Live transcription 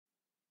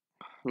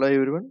Hello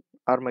everyone,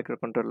 our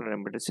microcontroller and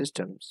embedded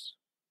systems.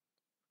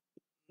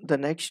 The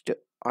next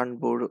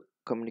onboard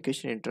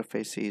communication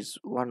interface is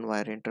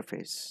one-wire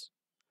interface.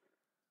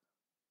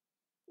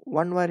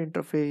 One-wire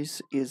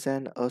interface is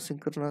an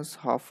asynchronous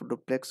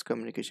half-duplex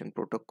communication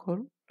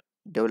protocol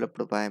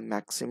developed by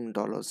Maxim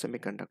Dollar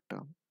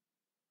Semiconductor.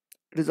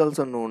 It is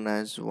also known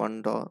as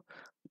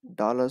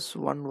Dollar's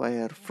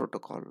one-wire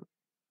protocol.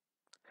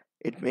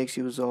 It makes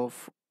use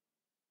of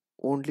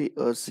only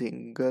a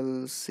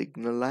single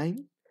signal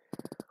line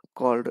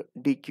called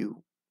DQ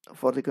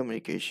for the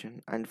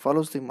communication and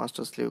follows the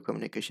master-slave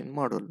communication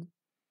model.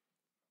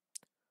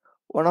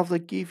 One of the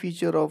key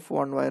features of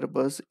one-wire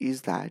bus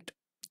is that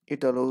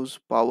it allows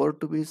power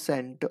to be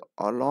sent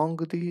along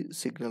the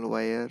signal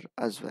wire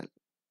as well.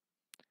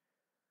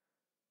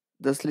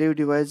 The slave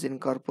device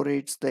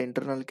incorporates the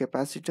internal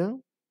capacitor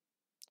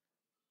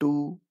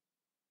to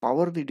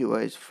power the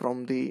device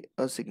from the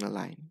signal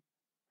line.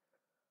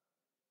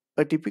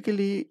 A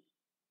typically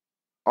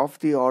of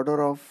the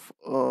order of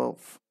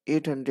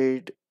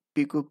 800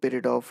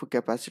 picoperiod of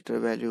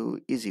capacitor value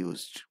is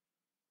used.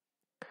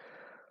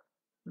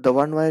 The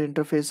one-wire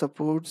interface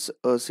supports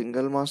a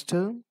single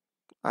master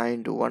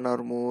and one or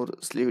more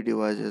slave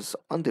devices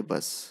on the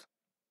bus.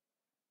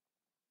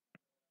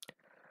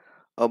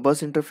 A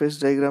bus interface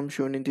diagram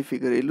shown in the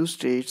figure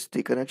illustrates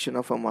the connection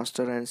of a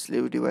master and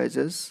slave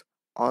devices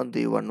on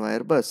the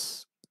one-wire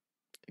bus.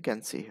 You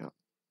can see here.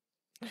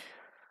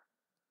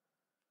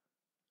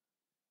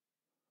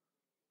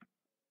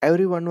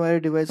 Every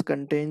one-wire device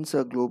contains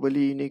a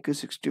globally unique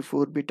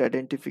 64-bit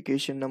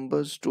identification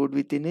number stored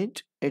within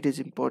it. It is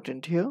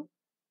important here.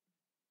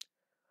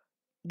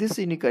 This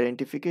unique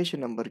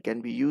identification number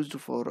can be used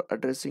for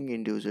addressing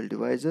individual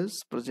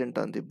devices present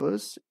on the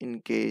bus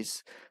in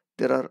case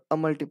there are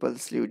multiple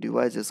slave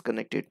devices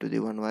connected to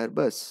the one-wire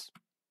bus.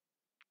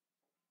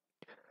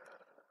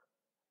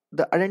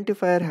 The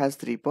identifier has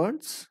three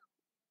parts.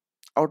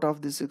 Out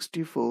of the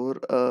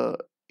 64,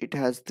 it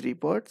has three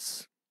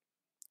parts: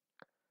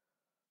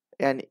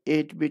 an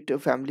 8-bit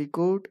family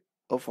code,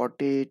 a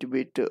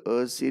 48-bit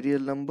serial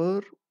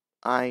number,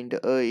 and a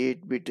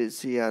 8-bit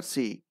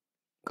CRC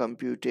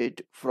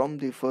computed from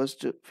the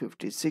first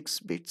 56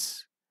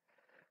 bits.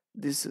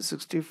 This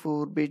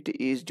 64-bit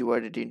is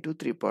divided into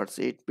three parts: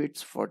 8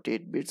 bits,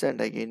 48 bits, and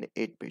again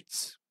 8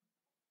 bits.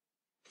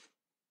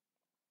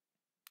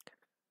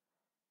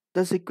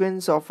 The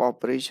sequence of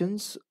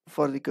operations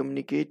for the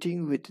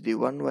communicating with the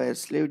one-wire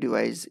slave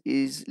device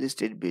is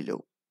listed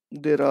below.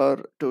 There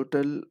are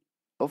total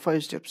of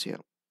 5 steps here.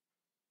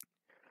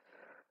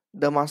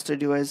 The master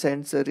device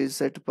sends a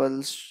reset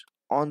pulse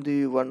on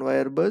the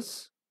one-wire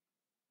bus.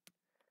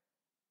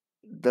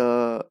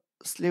 The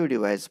slave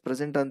device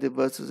present on the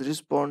bus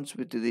responds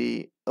with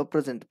the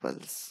present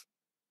pulse.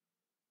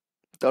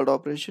 Third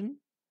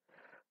operation,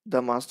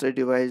 the master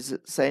device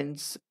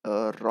sends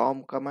a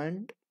ROM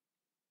command,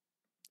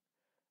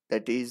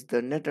 that is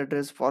the net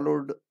address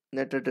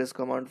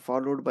command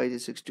followed by the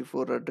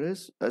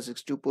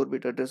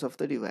 64-bit address of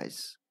the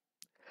device.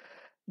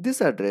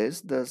 This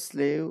address the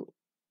slave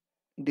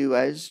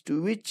device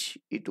to which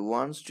it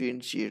wants to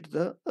initiate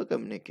the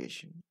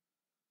communication.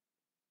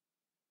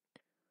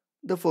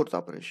 The fourth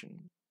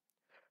operation,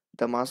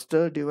 the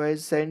master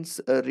device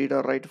sends a read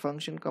or write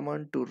function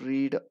command to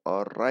read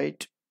or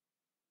write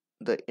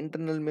the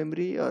internal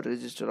memory or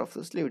register of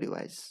the slave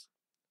device.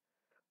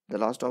 The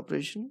last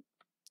operation,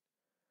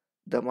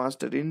 the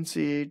master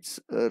initiates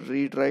a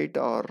read write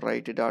or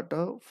write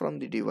data from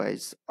the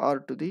device or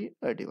to the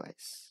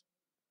device.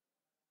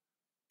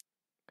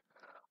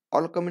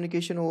 All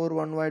communication over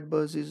one wide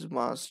bus is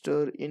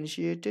master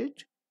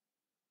initiated.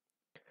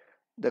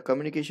 The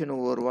communication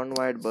over one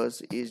wide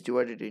bus is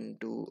divided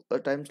into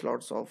time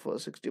slots of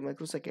 60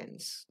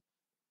 microseconds.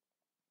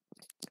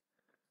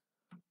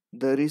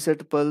 The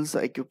reset pulse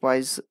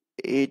occupies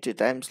 8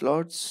 time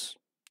slots.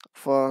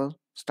 For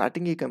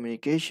starting a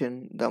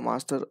communication, the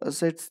master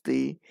sets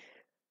the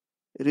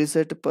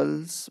reset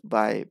pulse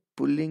by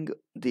pulling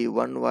the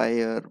one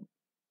wire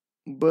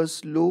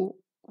bus low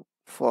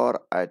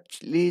for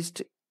at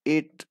least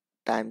 8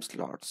 time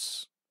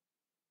slots,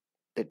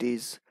 that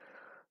is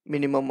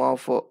minimum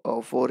of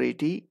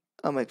 480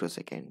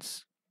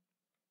 microseconds.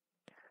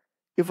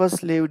 If a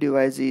slave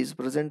device is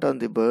present on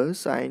the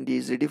bus and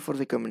is ready for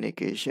the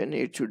communication,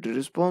 it should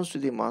respond to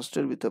the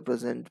master with a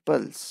present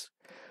pulse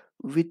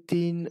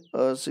within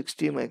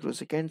 60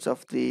 microseconds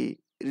of the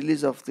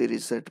release of the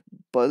reset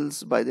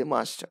pulse by the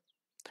master.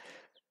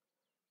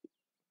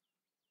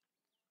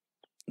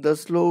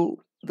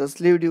 The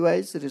slave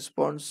device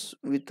responds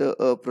with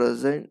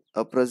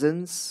a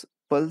presence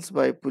pulse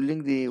by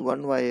pulling the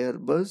one wire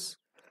bus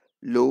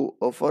low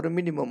for a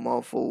minimum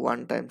of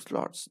 1 time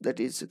slots,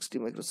 that is 60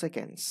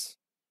 microseconds.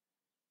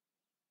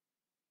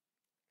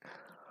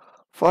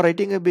 For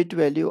writing a bit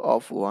value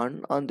of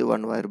 1 on the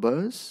one wire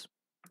bus,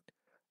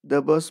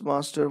 the bus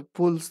master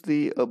pulls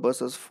the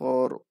buses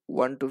for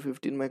 1 to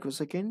 15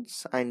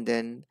 microseconds and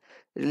then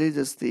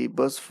releases the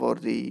bus for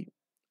the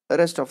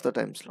rest of the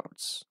time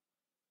slots.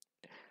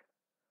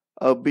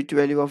 A bit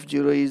value of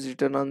 0 is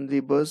written on the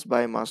bus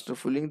by master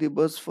filling the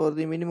bus for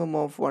the minimum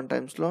of 1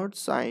 time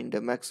slots and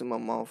a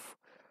maximum of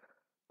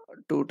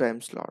 2 time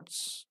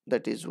slots,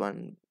 that is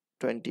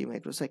 120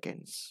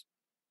 microseconds.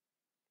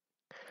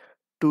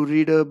 To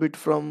read a bit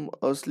from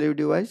a slave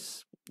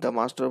device, the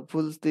master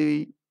pulls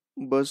the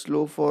bus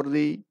low for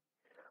the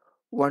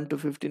 1 to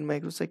 15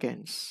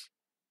 microseconds.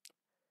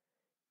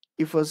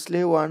 If a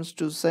slave wants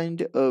to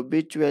send a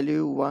bit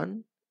value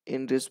 1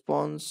 in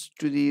response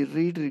to the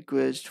read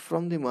request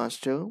from the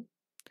master,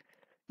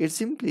 it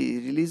simply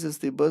releases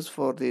the bus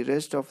for the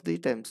rest of the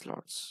time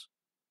slots.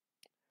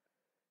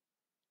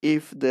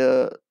 If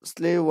the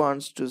slave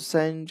wants to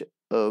send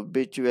a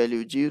bit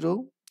value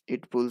 0,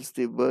 it pulls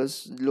the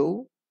bus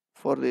low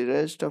for the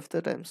rest of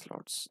the time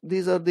slots.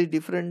 These are the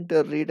different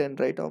read and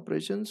write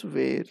operations,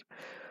 where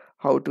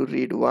how to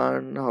read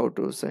 1, how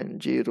to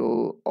send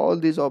 0, all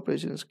these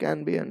operations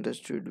can be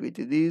understood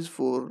with these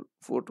 4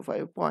 to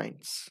 5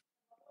 points.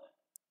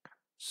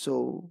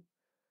 So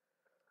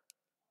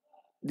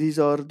these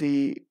are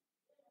the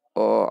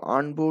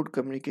onboard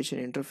communication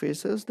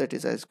interfaces, that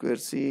is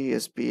I2C,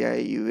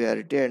 SPI,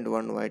 UART and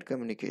one wide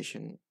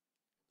communication.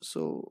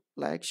 So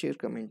like, share,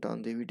 comment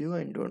on the video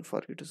and don't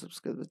forget to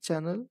subscribe the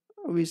channel.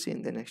 We see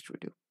in the next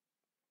video.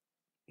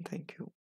 Thank you.